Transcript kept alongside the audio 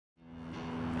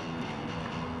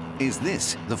Is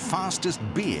this the fastest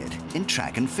beard in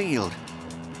track and field?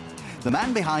 The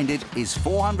man behind it is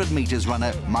 400 metres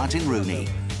runner Martyn Rooney.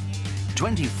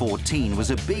 2014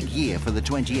 was a big year for the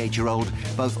 28-year-old,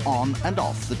 both on and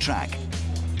off the track.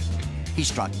 He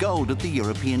struck gold at the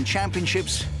European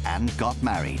Championships and got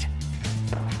married.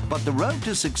 But the road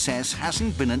to success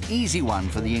hasn't been an easy one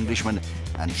for the Englishman,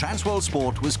 and Transworld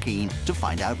Sport was keen to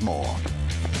find out more.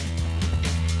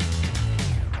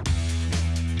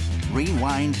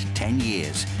 Rewind 10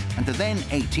 years, and the then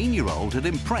 18-year-old had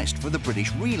impressed for the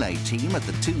British relay team at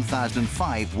the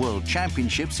 2005 World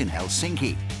Championships in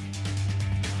Helsinki.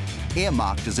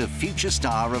 Earmarked as a future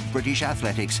star of British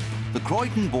athletics, the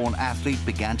Croydon-born athlete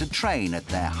began to train at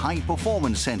their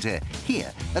high-performance centre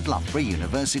here at Loughborough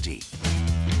University.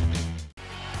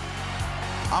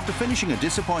 After finishing a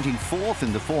disappointing fourth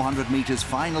in the 400 metres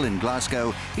final in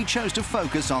Glasgow, he chose to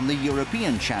focus on the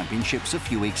European Championships a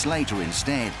few weeks later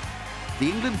instead. The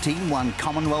England team won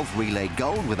Commonwealth relay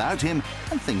gold without him,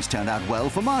 and things turned out well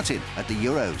for Martyn at the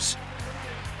Euros.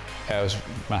 Yeah, it was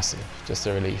massive, just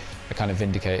a relief. I kind of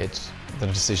vindicated the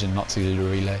decision not to do the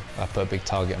relay. I put a big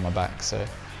target on my back, so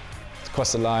to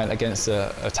cross the line against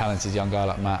a talented young guy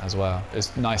like Matt as well. It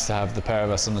was nice to have the pair of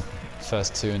us on the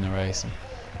first two in the race, and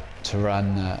to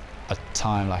run a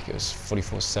time like it was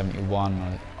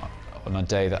 44.71 on a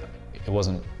day that it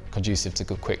wasn't conducive to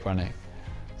good quick running.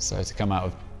 So to come out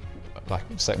with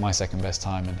like my second best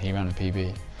time and he ran a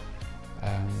PB,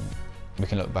 we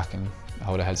can look back and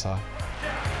hold our heads high.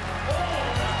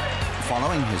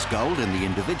 Following his gold in the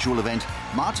individual event,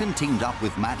 Martyn teamed up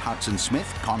with Matt Hudson-Smith,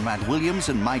 Conrad Williams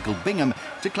and Michael Bingham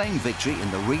to claim victory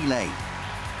in the relay.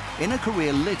 In a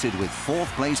career littered with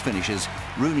fourth-place finishes,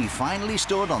 Rooney finally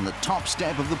stood on the top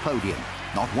step of the podium,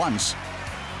 not once,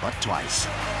 but twice.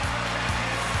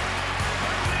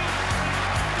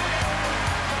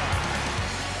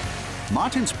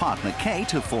 Martyn's partner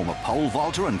Kate, a former pole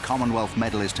vaulter and Commonwealth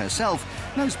medalist herself,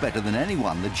 knows better than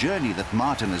anyone the journey that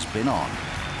Martyn has been on.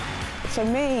 For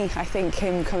me, I think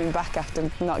him coming back after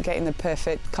not getting the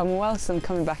perfect Commonwealths and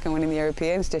coming back and winning the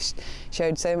Europeans just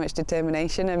showed so much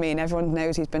determination. I mean, everyone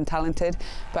knows he's been talented,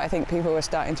 but I think people were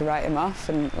starting to write him off,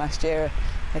 and last year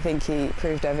I think he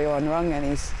proved everyone wrong, and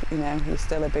he's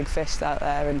still a big fish out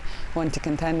there and one to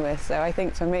contend with. So I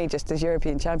think for me, just his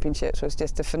European Championships was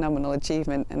just a phenomenal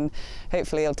achievement, and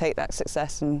hopefully he'll take that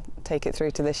success and take it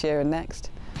through to this year and next.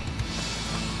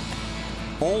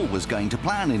 All was going to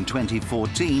plan in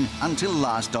 2014 until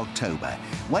last October,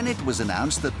 when it was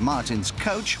announced that Martyn's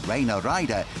coach, Rainer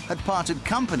Ryder, had parted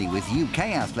company with UK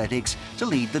athletics to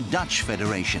lead the Dutch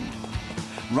Federation.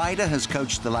 Ryder has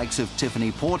coached the likes of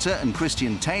Tiffany Porter and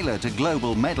Christian Taylor to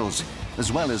global medals,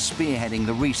 as well as spearheading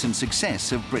the recent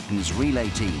success of Britain's relay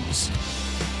teams.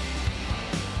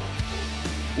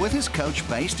 With his coach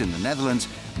based in the Netherlands,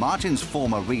 Martyn's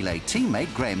former relay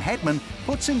teammate Graham Headman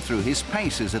puts him through his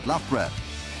paces at Loughborough.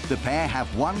 The pair have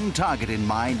one target in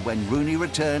mind when Rooney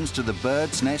returns to the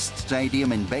Bird's Nest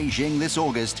Stadium in Beijing this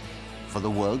August for the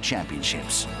World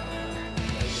Championships.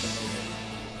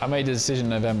 I made a decision in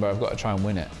November, I've got to try and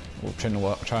win it. We'll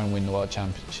try and win the World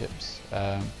Championships.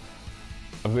 I've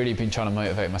really been trying to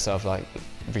motivate myself, like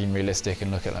being realistic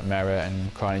and look at like Merritt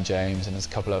and Crying James, and there's a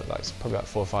couple of probably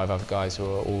 4 or 5 other guys who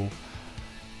are all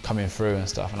coming through and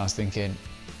stuff, and I was thinking,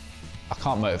 I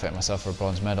can't motivate myself for a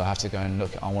bronze medal. I have to go and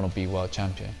look, I want to be world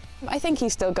champion. I think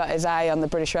he's still got his eye on the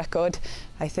British record.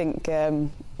 I think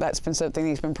that's been something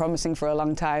he's been promising for a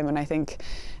long time, and I think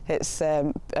it's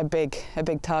a big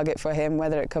target for him.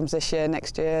 Whether it comes this year,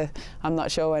 next year, I'm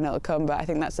not sure when it'll come, but I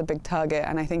think that's a big target,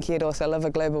 and I think he'd also love a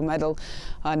global medal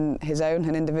on his own,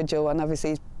 an individual one.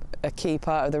 Obviously, he's a key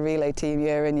part of the relay team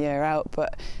year in, year out,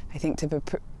 but I think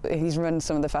he's run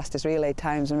some of the fastest relay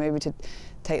times, and maybe to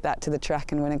take that to the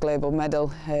track and win a global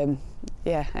medal,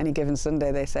 yeah, any given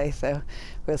Sunday, they say, so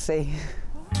we'll see.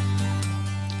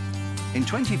 In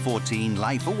 2014,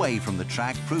 life away from the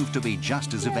track proved to be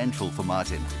just as eventful for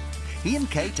Martyn. He and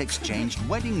Kate exchanged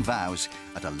wedding vows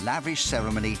at a lavish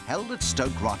ceremony held at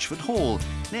Stoke Rochford Hall,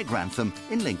 near Grantham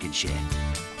in Lincolnshire.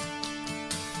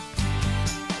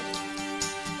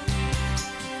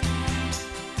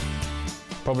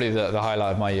 Probably the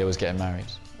highlight of my year was getting married.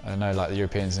 I know like the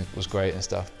Europeans was great and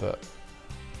stuff, but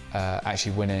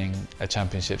actually winning a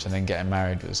championships and then getting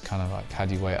married was kind of like, how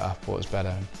do you weigh it up, what was better?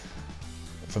 And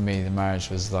for me, the marriage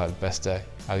was like the best day.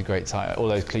 I had a great time. All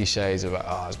those cliches about,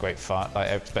 oh, it was great fun,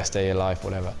 like best day of your life,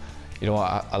 whatever. You know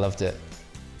what, I loved it.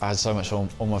 I had so much fun.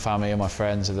 All my family, all my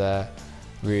friends were there.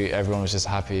 Everyone was just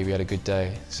happy, we had a good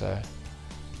day. So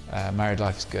married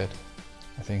life is good.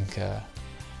 I think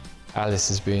Alice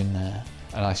has been a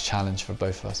nice challenge for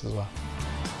both of us as well.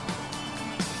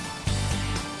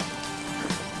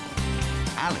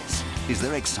 Alice is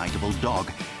their excitable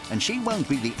dog, and she won't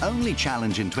be the only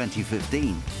challenge in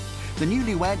 2015. The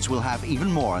newlyweds will have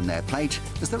even more on their plate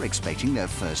as they're expecting their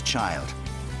first child.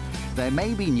 There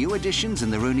may be new additions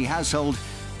in the Rooney household,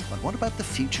 but what about the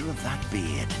future of that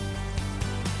beard?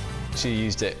 She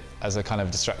used it as a kind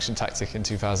of distraction tactic in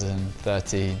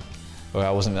 2013, where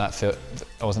I wasn't that fit,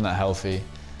 I wasn't that healthy,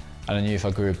 and I knew if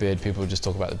I grew a beard, people would just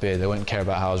talk about the beard. They wouldn't care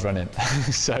about how I was running.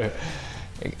 So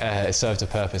it served a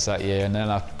purpose that year, and then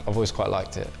I've always quite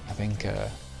liked it. I think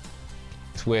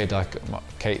it's weird, like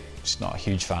Kate, she's not a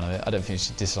huge fan of it. I don't think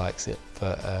she dislikes it,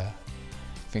 but I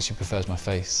think she prefers my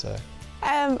face, so.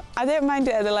 I don't mind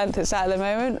it at the length it's at the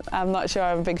moment. I'm not sure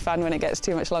I'm a big fan when it gets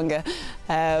too much longer.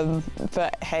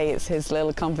 But hey, it's his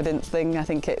little confidence thing. I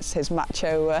think it's his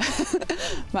macho-ness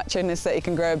that he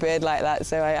can grow a beard like that,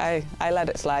 so I let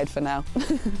it slide for now.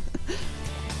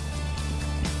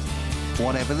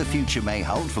 Whatever the future may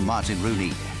hold for Martyn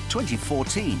Rooney,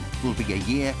 2014 will be a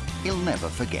year he'll never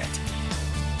forget.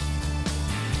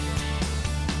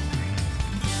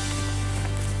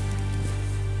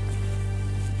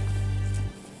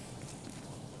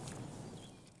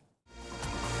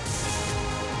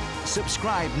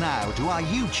 Subscribe now to our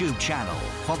YouTube channel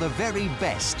for the very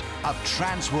best of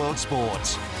Trans World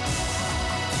Sports.